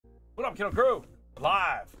What up, Kiddo Crew?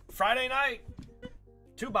 Live Friday night.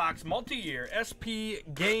 2-box multi-year SP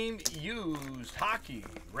Game Used Hockey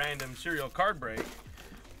Random Serial Card Break.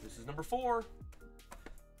 This is number 4.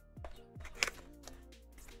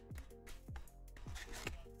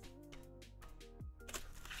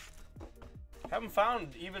 Haven't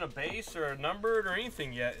found even a base or a numbered or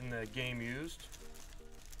anything yet in the Game Used.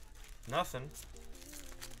 Nothing.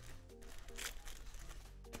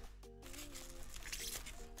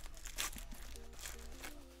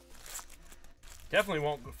 Definitely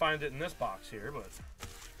won't find it in this box here, but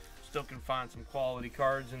still can find some quality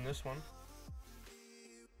cards in this one.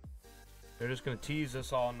 They're just going to tease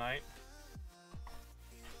us all night.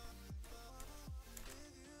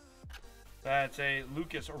 That's a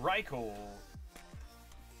Lucas Reichel.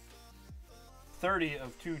 30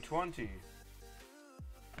 of 220.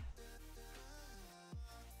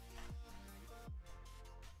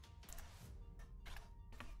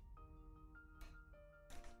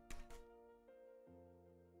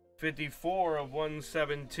 $54 of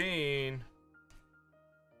 117.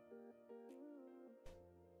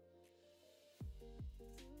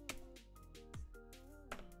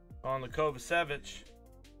 On the Kovacevic.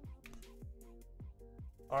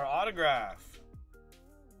 Our autograph.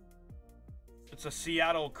 It's a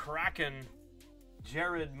Seattle Kraken,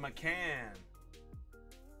 Jared McCann.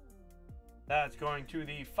 That's going to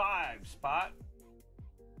the 5 spot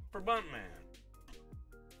for Buntman.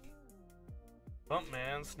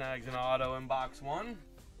 Buntman snags an auto in box 1.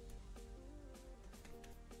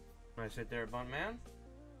 Nice hit there, Buntman.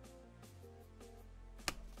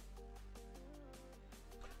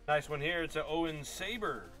 Nice one here. It's an Owen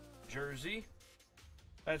Saber jersey.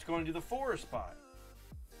 That's going to the 4 spot.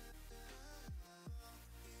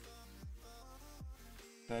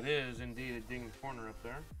 That is indeed a ding corner up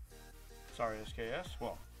there. Sorry, SKS.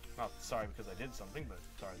 Well, not sorry because I did something, but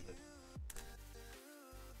sorry that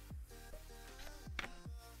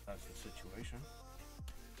that's the situation.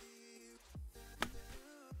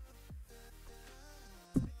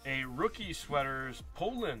 A Rookie Sweaters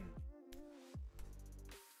Poland.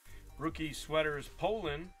 Rookie Sweaters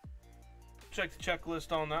Poland. Check the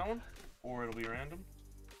checklist on that one, or it'll be random.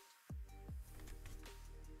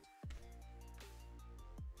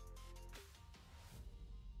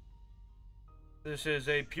 This is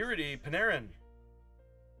a Purity Panarin.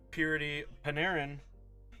 Purity Panarin.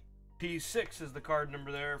 P6 is the card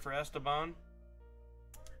number there for Esteban.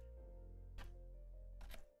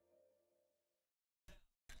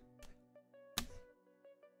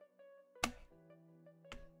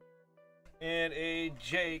 And a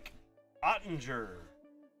Jake Ottinger.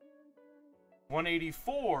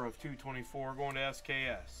 184 of 224 going to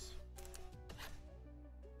SKS.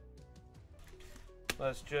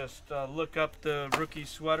 Let's just look up the rookie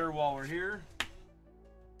sweater while we're here.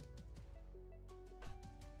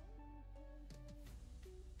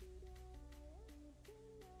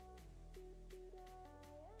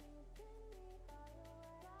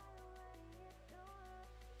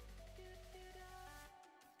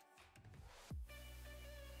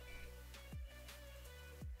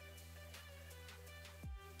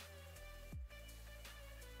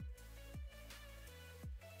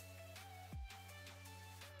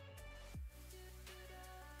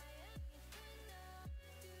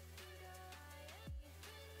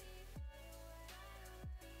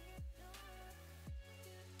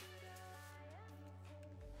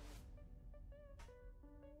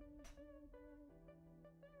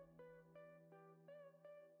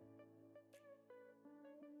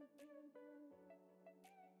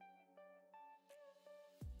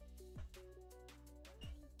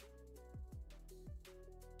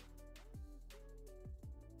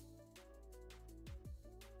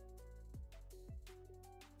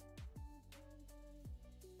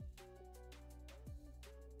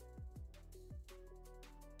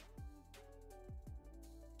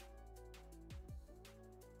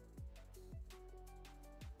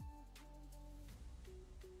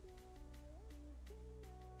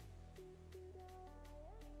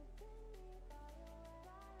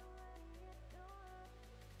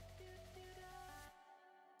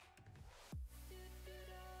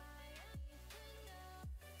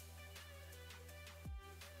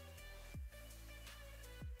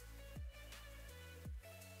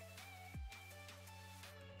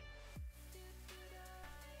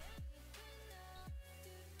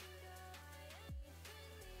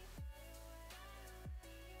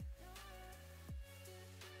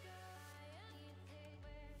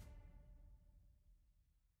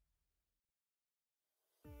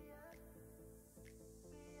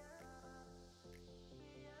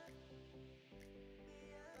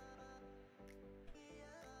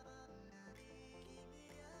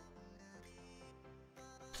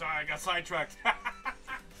 sorry, I got sidetracked.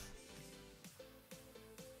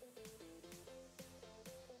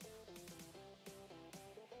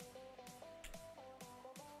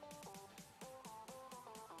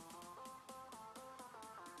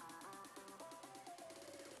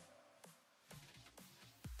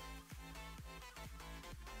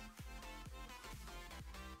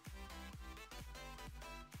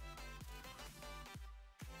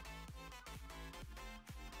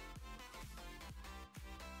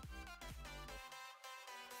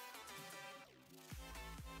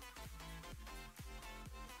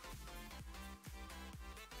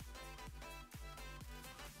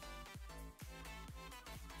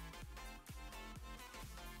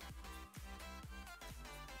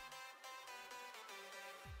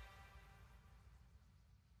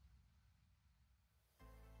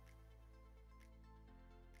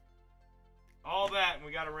 All that, and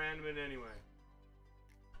we got to random it anyway.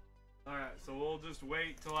 Alright, so we'll just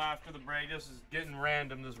wait till after the break. This is getting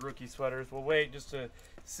random, this rookie sweaters. We'll wait just to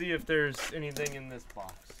see if there's anything in this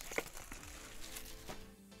box.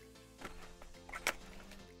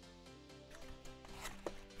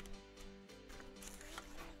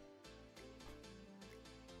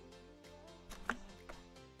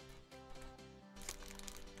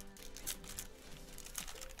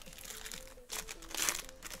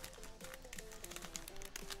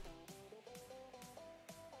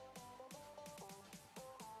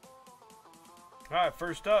 All right,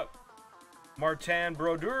 first up, Martin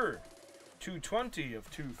Brodeur, 220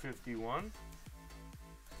 of 251.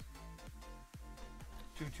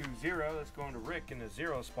 220, that's going to Rick in the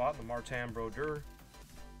 0 spot in the Martin Brodeur.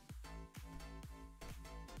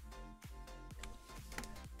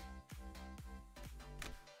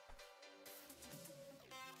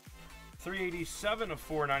 $387 of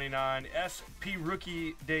 499, SP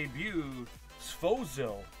rookie debut,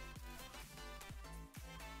 Svozil.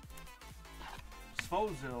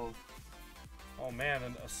 Oh man,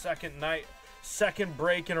 and a second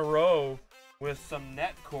break in a row with some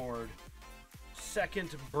net cord.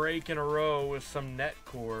 Second break in a row with some net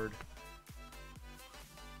cord.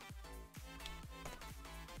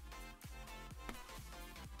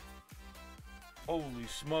 Holy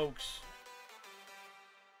smokes.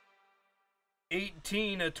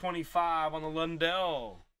 18 of 25 on the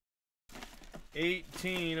Lundell.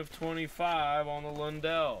 18 of 25 on the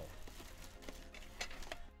Lundell.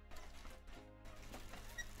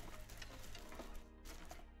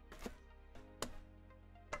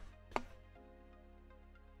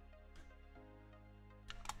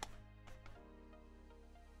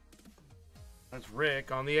 That's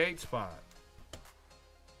Rick on the 8 spot.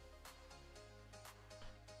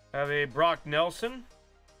 Have a Brock Nelson.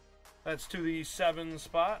 That's to the 7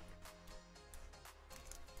 spot.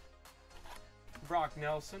 Brock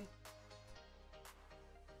Nelson.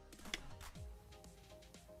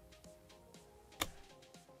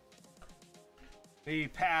 The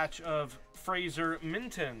patch of Fraser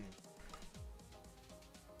Minton.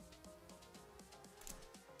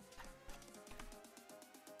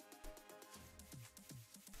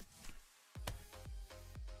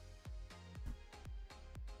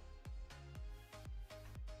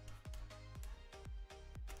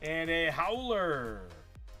 And a howler.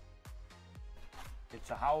 It's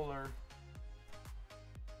a howler.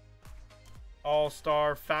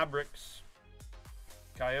 All-Star Fabrics.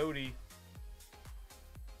 Coyote.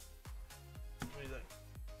 What is that?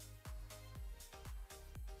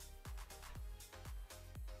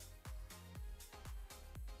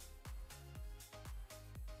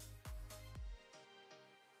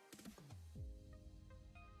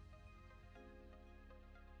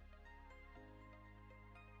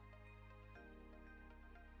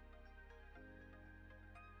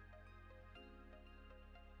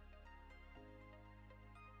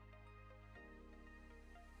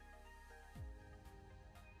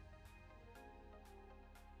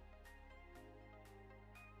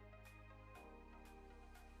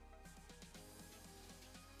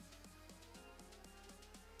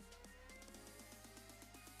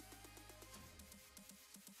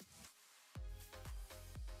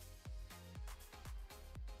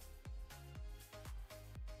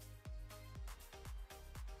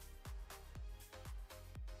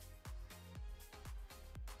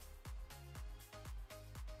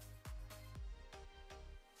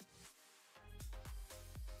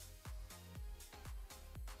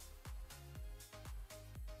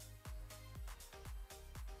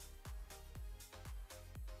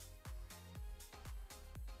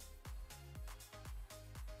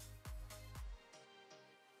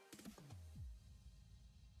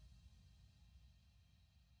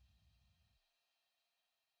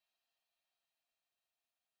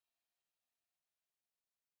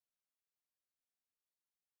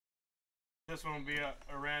 This one will be a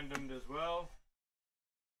randomed as well.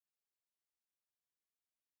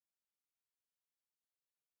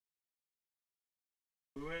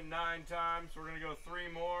 We went 9 times, so we're going to go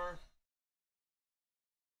 3 more.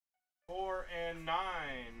 4 and 9.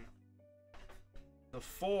 The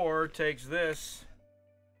 4 takes this,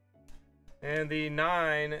 and the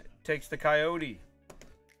 9 takes the Coyote.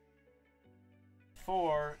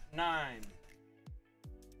 4, 9.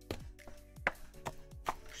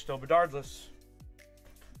 Still Bedardless.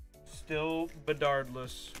 Still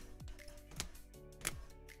Bedardless.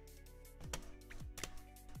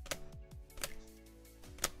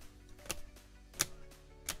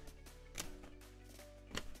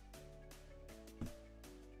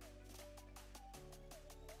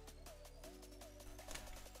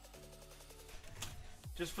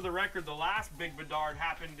 Just for the record, the last Big Bedard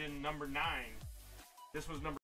happened in number 9. This was number